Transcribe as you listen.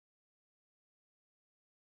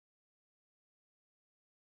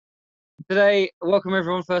Welcome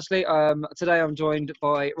everyone. Firstly, today I'm joined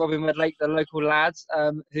by Robin Wedlake, the local lad,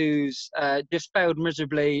 who's just failed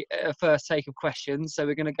miserably at a first take of questions. So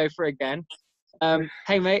we're going to go for it again.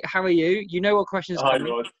 Hey mate, how are you? You know what questions Hi,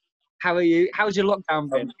 coming. Rod. How are you? How's your lockdown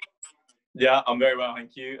been? Yeah, I'm very well,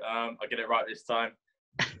 thank you. I get it right this time.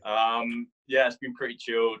 Yeah, it's been pretty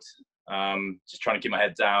chilled. Just trying to keep my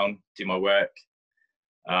head down, do my work.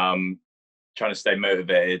 Trying to stay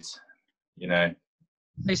motivated, you know.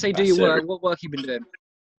 They say do your work. What work have you been doing?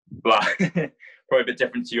 Well, probably a bit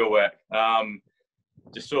different to your work.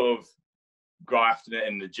 Just sort of grafting it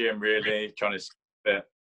in the gym, really, trying to skip it.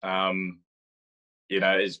 You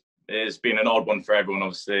know, it's been an odd one for everyone,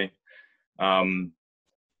 obviously.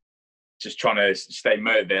 Just trying to stay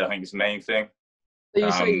motivated, I think, is the main thing.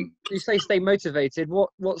 You say stay motivated.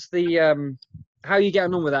 What's the how are you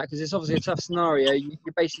getting on with that? Because it's obviously a tough scenario. You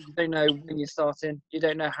basically don't know when you're starting. You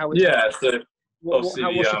don't know how it's. Yeah. So what's the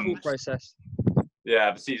thought process?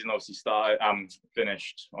 Yeah, the season obviously started.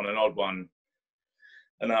 Finished on an odd one,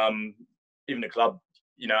 and even the club.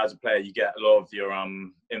 You know, as a player, you get a lot of your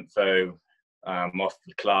info off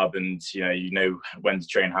the club, and you know when to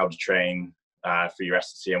train, how to train for your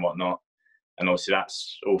SSC and whatnot. And obviously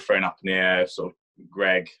that's all thrown up in the air. Sort of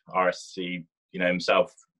Greg, RSC,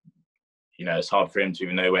 himself, it's hard for him to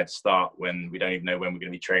even know where to start when we don't even know when we're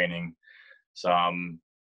going to be training. So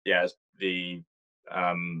yeah,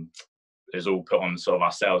 it's all put on sort of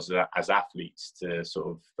ourselves as athletes to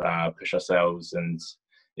sort of push ourselves and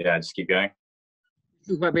just keep going.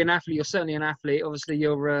 Talk about being an athlete. You're certainly an athlete. Obviously,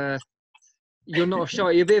 you're not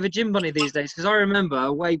shy. You're a bit of a gym bunny these days. Because I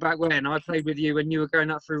remember way back when I played with you when you were going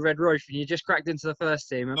up through Red Roche and you just cracked into the first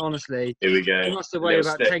team. And honestly, here we go. You must have weighed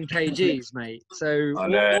about 10 kgs, mate. So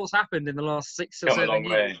what's happened in the last 6 or 7 years?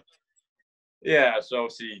 Way. Yeah, so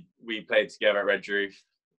obviously we played together at Red Roof.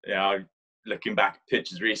 Yeah, looking back at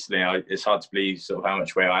pictures recently, it's hard to believe sort of how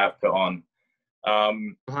much weight I have put on.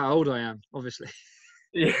 How old I am, obviously.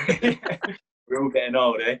 Yeah, we're all getting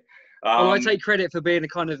old, eh? Well, I take credit for being a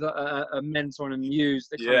kind of a mentor and a muse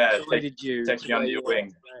that kind of guided you. Take me under your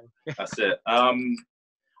wing. That's it. I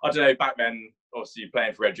don't know, back then, obviously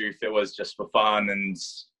playing for Red Roof, it was just for fun and,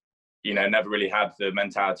 never really had the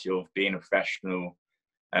mentality of being a professional.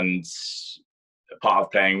 And part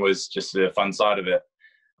of playing was just the fun side of it.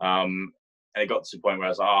 And it got to the point where I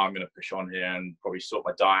was like, I'm going to push on here and probably sort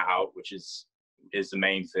my diet out, which is the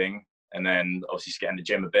main thing. And then obviously just get in the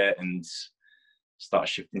gym a bit and start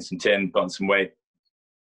shifting some tin, put on some weight.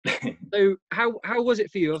 So how was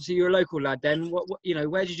it for you? Obviously you're a local lad then. What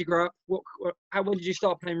where did you grow up? When did you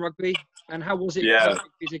start playing rugby? And how was it as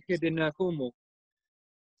a kid in Cornwall?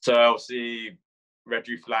 So obviously Red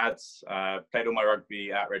Roof lads, played all my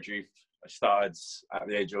rugby at Red Roof. I started at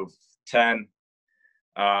the age of 10.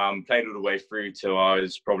 Played all the way through till I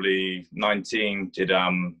was probably 19, did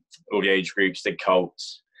all the age groups, did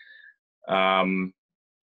Colts.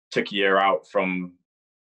 Took a year out from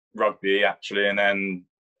rugby actually, and then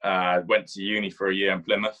went to uni for a year in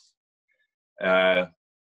Plymouth. That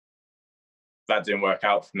didn't work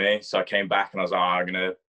out for me, so I came back and I was like, I'm going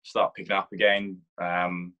to start picking up again.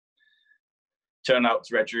 Turned out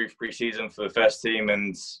to Red Roof pre-season for the first team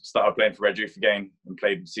and started playing for Red Roof again and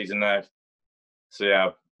played the season there. So yeah,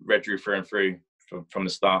 Red Roof through and through from the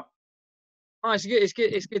start. Oh, it's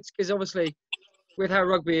good because obviously with how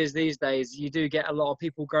rugby is these days, you do get a lot of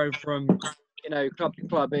people going from, club to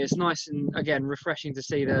club. It's nice and, again, refreshing to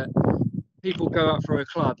see that people go up for a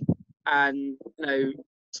club and,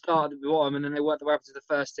 start at the bottom and then they work their way up to the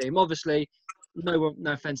first team. Obviously, no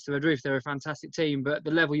offence to Red Roof, they're a fantastic team, but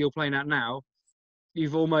the level you're playing at now,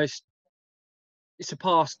 you've almost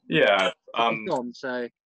surpassed. Yeah. So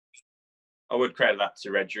I would credit that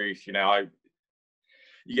to Red Roof. You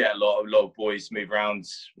get a lot of boys move around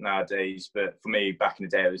nowadays, but for me, back in the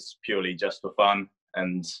day, it was purely just for fun.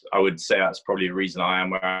 And I would say that's probably the reason I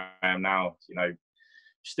am where I am now.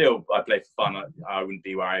 Still, I play for fun. I wouldn't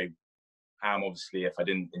be where I am, obviously, if I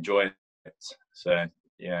didn't enjoy it. So,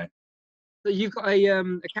 But you've got a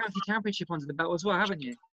county championship under the belt as well, haven't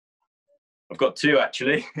you? I've got 2,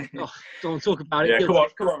 actually. Oh, don't talk about it. Yeah,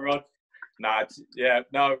 come on, Rod.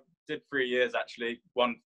 Did 3 years, actually.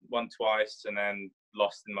 Won twice and then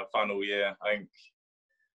lost in my final year. I think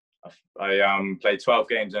I played 12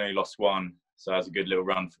 games and only lost 1, so that was a good little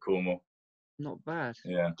run for Cornwall. Not bad.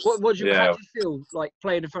 Yeah. How do you feel like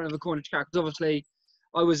playing in front of a Cornish crowd? Because obviously,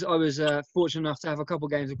 I was fortunate enough to have a couple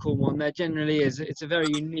of games with Cornwall, and there generally is. It's a very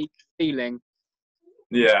unique feeling.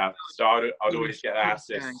 Yeah. So I'd always get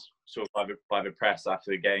asked sort of by the press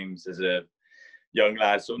after the games as a young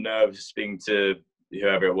lad, sort of nervous, speaking to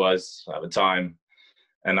whoever it was at the time.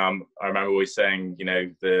 And I remember always saying,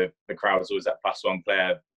 the crowd was always that +1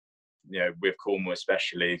 player, with Cornwall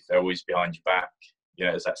especially, they're always behind your back.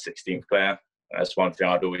 It's that 16th player. That's one thing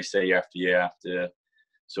I'd always say year after year after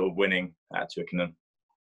sort of winning at Twickenham.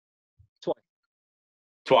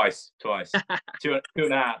 Twice. two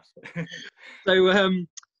and a half. So,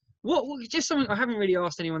 what? Just something I haven't really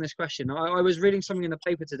asked anyone this question. I was reading something in the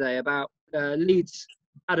paper today about Leeds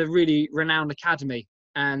had a really renowned academy,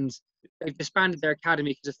 and they've disbanded their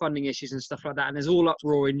academy because of funding issues and stuff like that. And there's all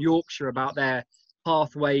uproar in Yorkshire about their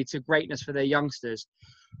pathway to greatness for their youngsters.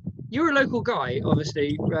 You're a local guy,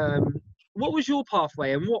 obviously. What was your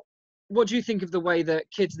pathway, and what do you think of the way that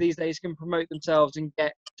kids these days can promote themselves and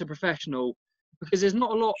get to professional? Because there's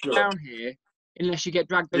not a lot down here unless you get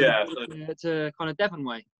dragged over to kind of Devon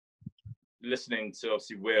way. Listening to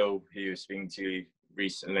obviously Will, who you were speaking to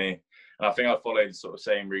recently, and I think I followed the sort of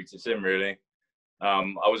same route as him really.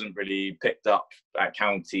 I wasn't really picked up at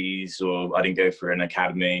counties, or I didn't go for an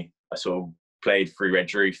academy. I sort of played through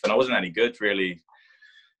Red Roof, and I wasn't any good really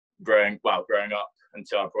growing up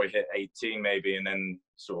until I probably hit 18 maybe, and then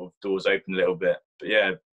sort of doors opened a little bit. But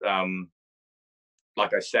yeah,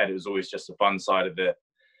 like I said, it was always just the fun side of it,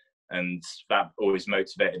 and that always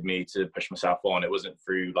motivated me to push myself on. It wasn't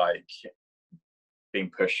through like being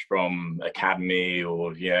pushed from academy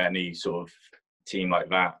or any sort of team like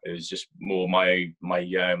that. It was just more my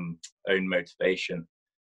own motivation.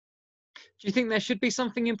 Do you think there should be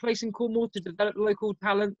something in place in Cornwall to develop local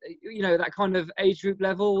talent, that kind of age group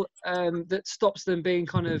level, that stops them being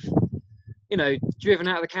kind of, driven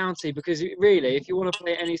out of the county? Because really, if you want to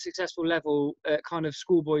play at any successful level at kind of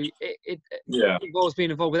schoolboy, it involves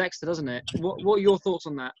being involved with Exeter, doesn't it? What are your thoughts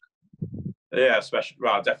on that? Yeah, especially,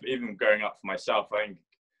 definitely, even growing up for myself, I think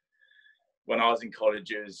when I was in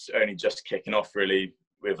college, it was only just kicking off really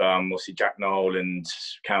with obviously Jack Knoll and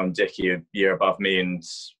Callum Dickey a year above me, and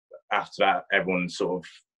after that, everyone sort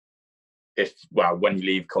of, when you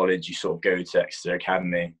leave college, you sort of go to Exeter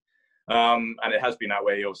Academy. And it has been that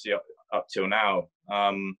way, obviously, up till now.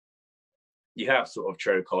 You have sort of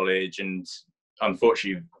Truro College, and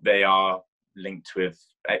unfortunately, they are linked with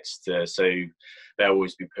Exeter, so they'll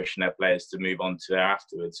always be pushing their players to move on to there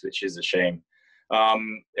afterwards, which is a shame.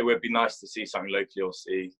 It would be nice to see something locally,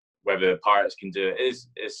 obviously. Whether Pirates can do it is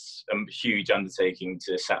a huge undertaking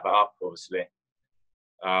to set that up, obviously.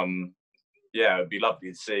 It'd be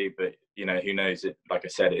lovely to see, but who knows? It, like I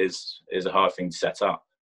said, it is a hard thing to set up.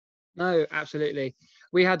 No, absolutely.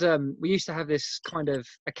 We used to have this kind of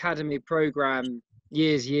academy program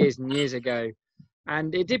years and years ago,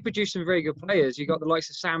 and it did produce some very good players. You got the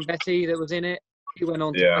likes of Sam Betty that was in it. He went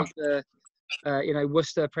on to play the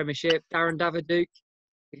Worcester Premiership. Darren Daviduke,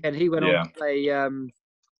 again, he went on to play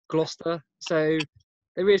Gloucester. So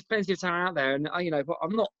there is plenty of talent out there, and but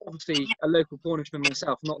I'm not obviously a local Cornishman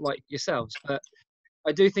myself, not like yourselves, but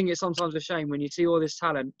I do think it's sometimes a shame when you see all this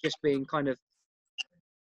talent just being kind of,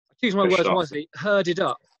 I choose my words wisely, herded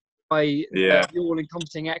up by the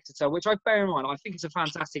all-encompassing Exeter, which I bear in mind. I think it's a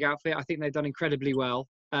fantastic outfit. I think they've done incredibly well.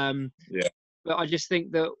 But I just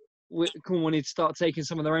think that Cornwall need to start taking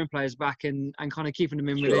some of their own players back and kind of keeping them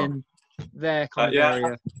in within their kind of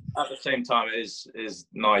area. At the same time, it is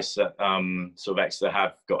nice that sort of Exeter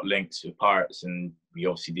have got links with Pirates, and we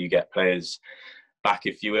obviously do get players back,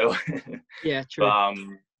 if you will. Yeah, true. But,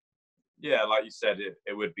 like you said,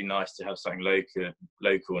 it would be nice to have something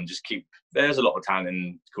local and just keep. There's a lot of talent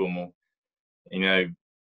in Cornwall.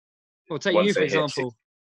 Well, take you for example.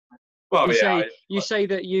 You say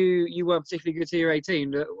that you weren't particularly good till you were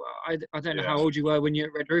 18. I don't know how old you were when you were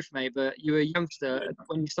at Red Roof, mate, but you were a youngster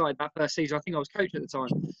when you started that first season. I think I was coach at the time,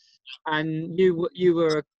 and you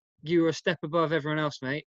were a step above everyone else,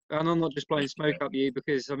 mate. And I'm not just blowing smoke up you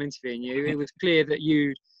because I'm interviewing you. It was clear that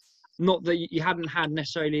you hadn't had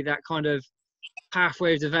necessarily that kind of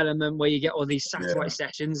pathway of development where you get all these satellite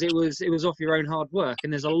sessions. It was off your own hard work,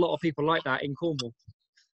 and there's a lot of people like that in Cornwall.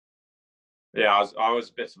 Yeah, I was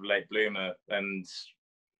a bit of a late bloomer, and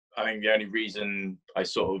I think the only reason I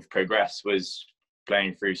sort of progressed was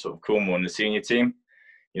playing through sort of Cornwall in the senior team.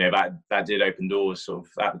 That did open doors. Sort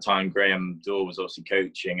of at the time, Graham Dorr was obviously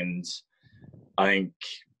coaching, and I think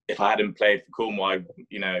if I hadn't played for Cornwall,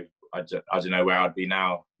 I don't know where I'd be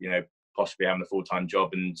now. Possibly having a full-time job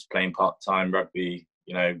and playing part-time rugby.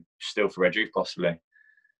 Still for Red Roof possibly.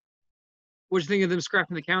 What do you think of them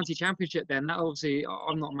scrapping the county championship then? That obviously,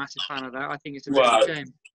 I'm not a massive fan of that. I think it's a bit of a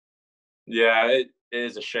shame. Yeah, it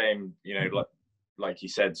is a shame. Like you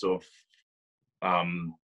said, sort of.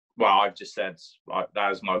 I've just said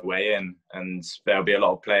that is my way in, and there'll be a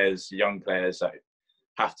lot of players, young players, that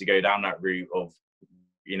have to go down that route of,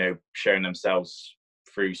 showing themselves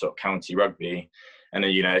through sort of county rugby, And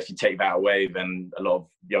then, if you take that away, then a lot of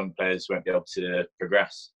young players won't be able to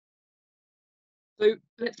progress. So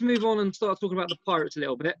let's move on and start talking about the Pirates a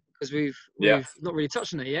little bit, because we've not really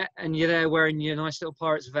touched on it yet. And you're there wearing your nice little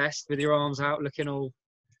Pirates vest with your arms out, looking all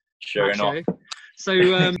Showing off. So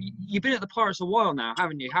you've been at the Pirates a while now,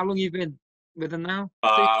 haven't you? How long have you been with them now?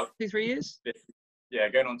 2-3 years? Yeah,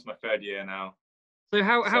 going on to my 3rd year now. So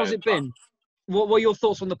how's it been? What were your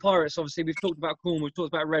thoughts on the Pirates? Obviously, we've talked about Cornwall, we've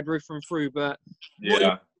talked about Red Roof and through, but what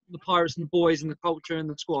are the Pirates and the boys and the culture and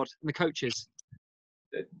the squad and the coaches?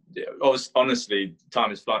 Honestly,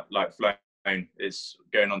 time is flown. It's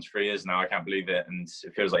going on to 3 years now. I can't believe it, and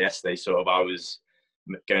it feels like yesterday. I was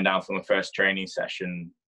going down for my first training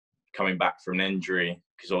session, coming back from an injury,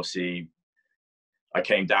 because obviously I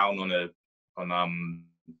came down on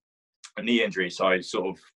a knee injury. So I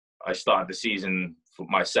started the season for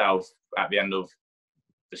myself at the end of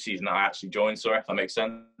the season that I actually joined. Sorry, if that makes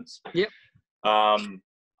sense. Yep. Sorry,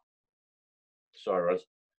 Rose.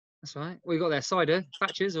 That's right. We got their cider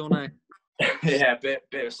patches or no? Yeah, bit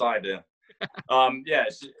of cider.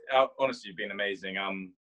 It's honestly been amazing.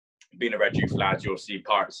 Being a Red Roof lad, you'll see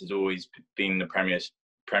Pirates has always been the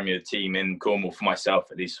premier team in Cornwall for myself,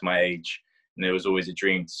 at least for my age, and it was always a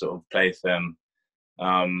dream to sort of play for them.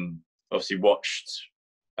 Obviously watched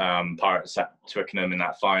Pirates at Twickenham in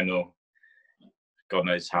that final. God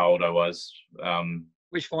knows how old I was.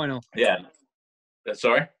 Which final? Yeah.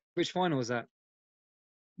 Sorry? Which final was that?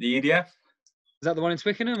 The EDF? Is that the one in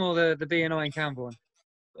Twickenham or the BNI in Camborne?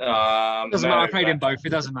 Doesn't matter. I played in both. It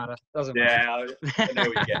doesn't matter. Yeah, I know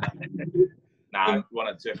what you get. Nah, one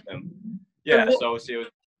at Twickenham. Yeah, so obviously it was...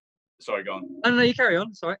 Sorry, go on. No, you carry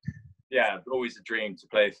on. Sorry. Yeah, always a dream to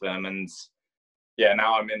play for them, and yeah,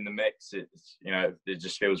 now I'm in the mix. It's it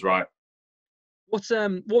just feels right. What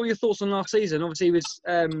were your thoughts on last season? Obviously,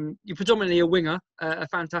 you're predominantly a winger, a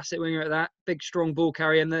fantastic winger at that, big, strong ball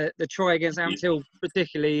carrier, and the try against Ampthill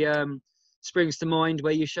particularly springs to mind,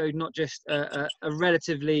 where you showed not just a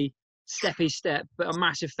relatively steppy step, but a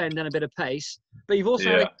massive fend and a bit of pace. But you've also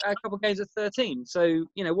had a couple of games at 13. So,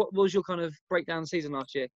 what was your kind of breakdown season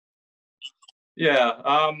last year? Yeah,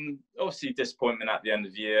 obviously disappointment at the end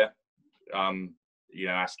of the year.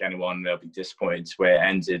 Ask anyone, they'll be disappointed where it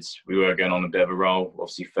ended. We were going on a bit of a roll,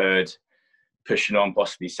 obviously 3rd, pushing on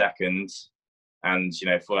possibly 2nd. And,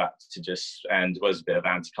 for that to just end was a bit of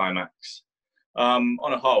anticlimax. On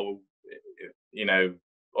a whole,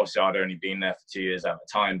 obviously I'd only been there for 2 years at the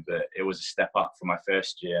time, but it was a step up from my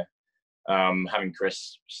 1st year. Having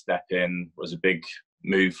Chris step in was a big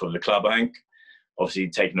move for the club, I think. Obviously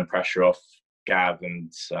taking the pressure off Gav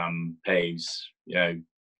and Paves,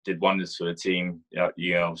 did wonders for the team.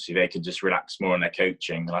 Obviously they could just relax more on their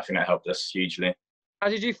coaching, and I think that helped us hugely. How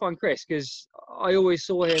did you find Chris? Because I always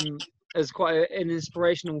saw him as quite an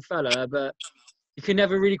inspirational fella, but you can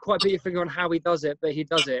never really quite put your finger on how he does it, but he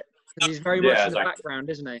does it. Because he's very much in the background,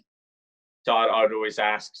 isn't he? So I'd always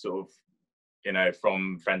ask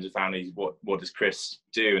from friends and family, what does Chris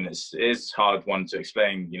do? And it is hard one to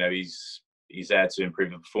explain. He's there to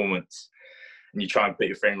improve the performance. And you try and put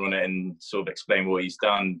your finger on it and sort of explain what he's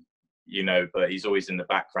done, but he's always in the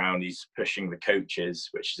background. He's pushing the coaches,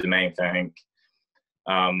 which is the main thing, I think.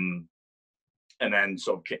 And then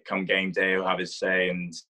sort of come game day, he'll have his say.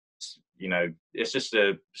 And, it's just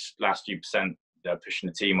the last few percent pushing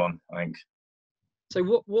the team on, I think. So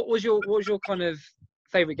what was your kind of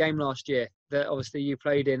favourite game last year that obviously you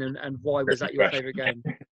played in, and why was that your favourite game?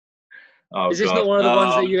 Is this not one of the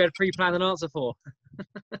ones that you had pre-planned an answer for?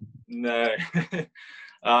 No.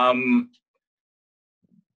 I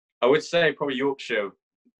would say probably Yorkshire,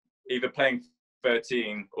 either playing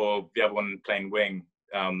 13 or the other one playing wing.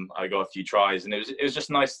 I got a few tries, and it was just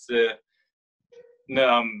nice to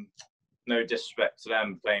no disrespect to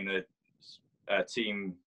them, playing a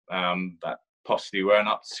team that possibly weren't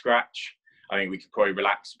up to scratch. I think we could probably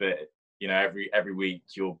relax a bit. Every week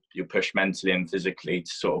you're pushed mentally and physically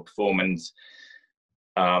to sort of perform, and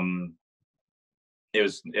it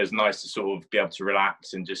was nice to sort of be able to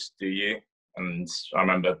relax and just do you. And I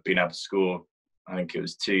remember being able to score, I think it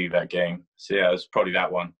was 2 that game. So yeah, it was probably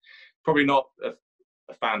that one. Probably not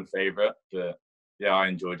a fan favourite, but yeah, I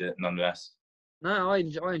enjoyed it nonetheless. No, I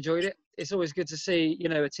enjoyed it. It's always good to see,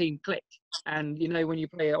 a team click. And, when you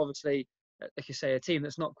play, obviously, like you say, a team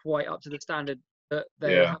that's not quite up to the standard that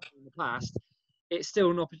they have in the past, it's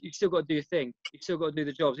still not. You've still got to do your thing. You've still got to do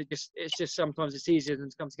the jobs. It's just sometimes it's easier than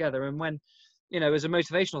to come together. And when, as a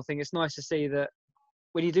motivational thing, it's nice to see that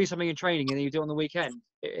when you do something in training and you do it on the weekend,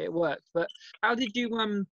 it works. But how did you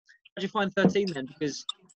find 13 then? Because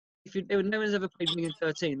if no one's ever played wing in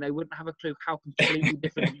 13, they wouldn't have a clue how completely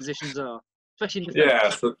different the positions are, especially in defence. Yeah.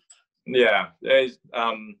 So, Yeah, it's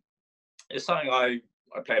something I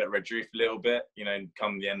played at Redruth a little bit, you know,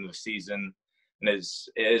 come the end of the season, and it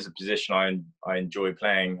is a position I enjoy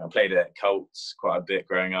playing. I played it at Colts quite a bit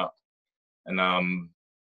growing up, and I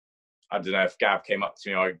don't know if Gav came up to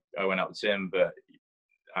me, I went up to him, but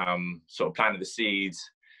sort of planted the seeds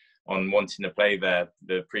on wanting to play there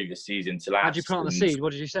the previous season to last. How'd you plant the seed?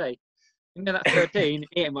 What did you say? You know, that 13,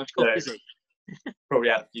 he ain't much cock, is he? Probably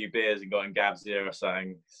had a few beers and got in Gav's ear or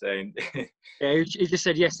something, saying. Yeah, he just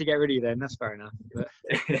said yes to get rid of you. Then that's fair enough.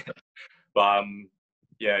 But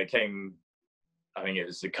yeah, it came. I think it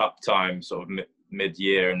was the cup time, sort of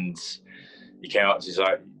mid-year, and he came up to us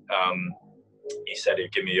like, he said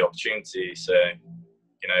he'd give me the opportunity. So,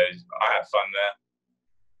 you know, I had fun there.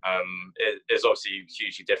 It's obviously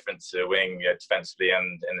hugely different to wing, you know, defensively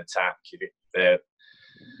and in attack.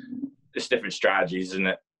 It's different strategies, isn't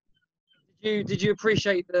it? Did you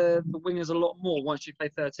appreciate the wingers a lot more once you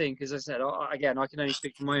played 13? Because as I said, again, I can only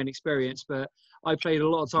speak from my own experience, but I played a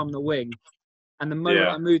lot of time in the wing. And the moment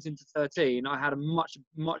I moved into 13, I had a much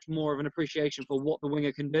more of an appreciation for what the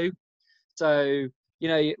winger can do. So, you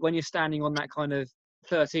know, when you're standing on that kind of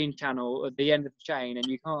 13 channel at the end of the chain and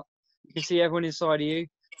you can see everyone inside of you,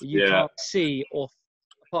 but you can't see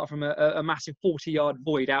apart from a massive 40-yard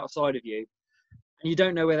void outside of you. And you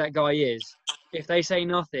don't know where that guy is. If they say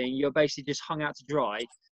nothing, you're basically just hung out to dry.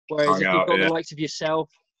 Whereas if you've got the likes of yourself,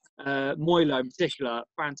 Moilo in particular,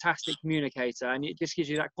 fantastic communicator, and it just gives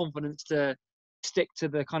you that confidence to stick to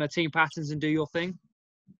the kind of team patterns and do your thing.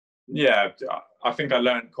 Yeah, I think I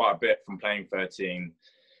learned quite a bit from playing 13.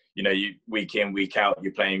 You know, you week in, week out,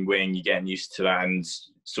 you're playing wing, you're getting used to that, and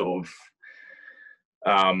sort of,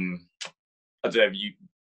 I don't know,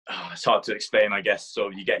 it's hard to explain, I guess.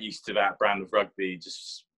 Sort of, you get used to that brand of rugby,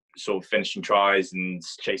 just sort of finishing tries and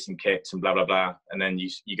chasing kicks and blah blah blah, and then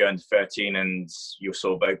you go into 13 and you're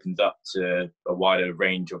sort of opened up to a wider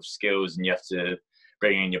range of skills, and you have to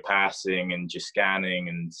bring in your passing and just scanning,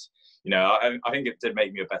 and you know, I think it did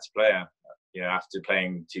make me a better player, you know, after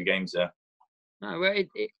playing 2 games there. No, well,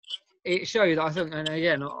 it showed. I think, and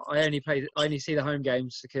again, I only see the home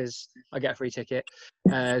games because I get a free ticket.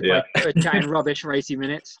 By chatting rubbish for 80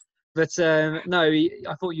 minutes. But no,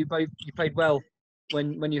 I thought you played well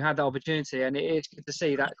when you had that opportunity, and it is good to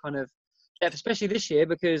see that kind of depth, especially this year,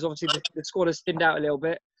 because obviously the squad has thinned out a little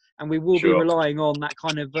bit, and we will be relying on that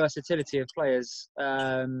kind of versatility of players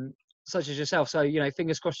such as yourself. So, you know,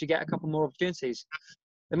 fingers crossed you get a couple more opportunities.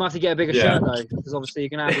 They might have to get a bigger shirt though, because obviously you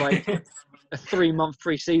can have like a 3-month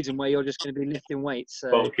pre-season where you're just going to be lifting weights.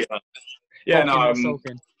 So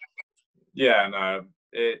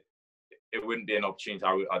it wouldn't be an opportunity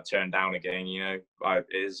I'd turn down again. You know, it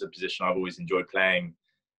is a position I've always enjoyed playing.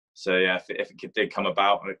 So yeah, if it did come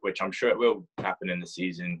about, which I'm sure it will happen in the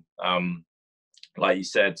season, like you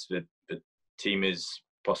said, the team is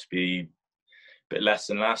possibly a bit less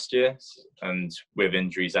than last year, and with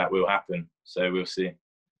injuries that will happen. So we'll see.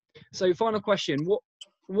 So final question,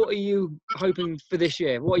 what are you hoping for this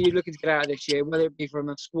year? What are you looking to get out of this year, whether it be from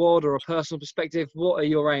a squad or a personal perspective? What are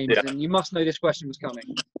your aims? Yeah. And you must know this question was coming.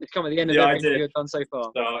 It's come at the end of everything you've done so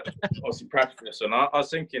far. So obviously practice, and I was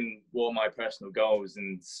thinking what are my personal goals,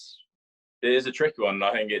 and it is a tricky one.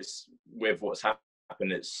 I think it's with what's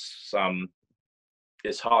happened, it's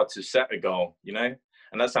hard to set a goal, you know,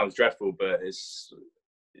 and that sounds dreadful, but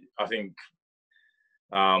I think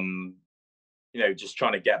you know, just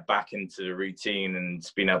trying to get back into the routine and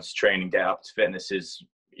being able to train and get up to fitness is,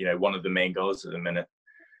 you know, one of the main goals at the minute.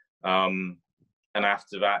 And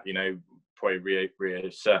after that, you know, probably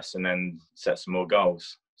reassess and then set some more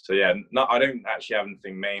goals. So yeah, I don't actually have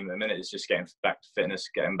anything main at the minute. It's just getting back to fitness,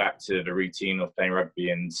 getting back to the routine of playing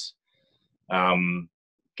rugby, and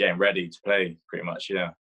getting ready to play, pretty much.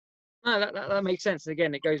 Yeah. No, that makes sense.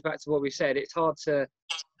 Again, it goes back to what we said. It's hard to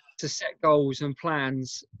set goals and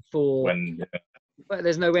plans for but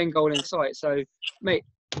there's no end goal in sight. So, mate,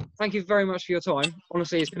 thank you very much for your time.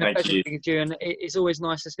 Honestly, it's been a pleasure speaking to you, and it's always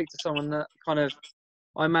nice to speak to someone that kind of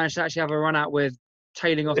I managed to actually have a run out with,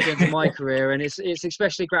 tailing off into my career, and it's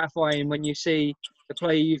especially gratifying when you see the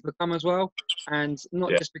player you've become as well, and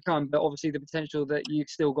not just become, but obviously the potential that you've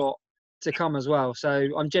still got to come as well. So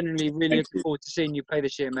I'm genuinely really looking forward to seeing you play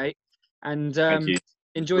this year, mate, and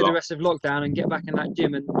enjoy the rest of lockdown and get back in that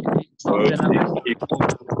gym and start doing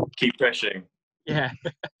that. Keep pushing. Yeah,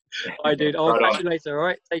 I did. I'll catch you later. All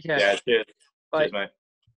right, take care. Yeah, cheers. Bye. Cheers, mate.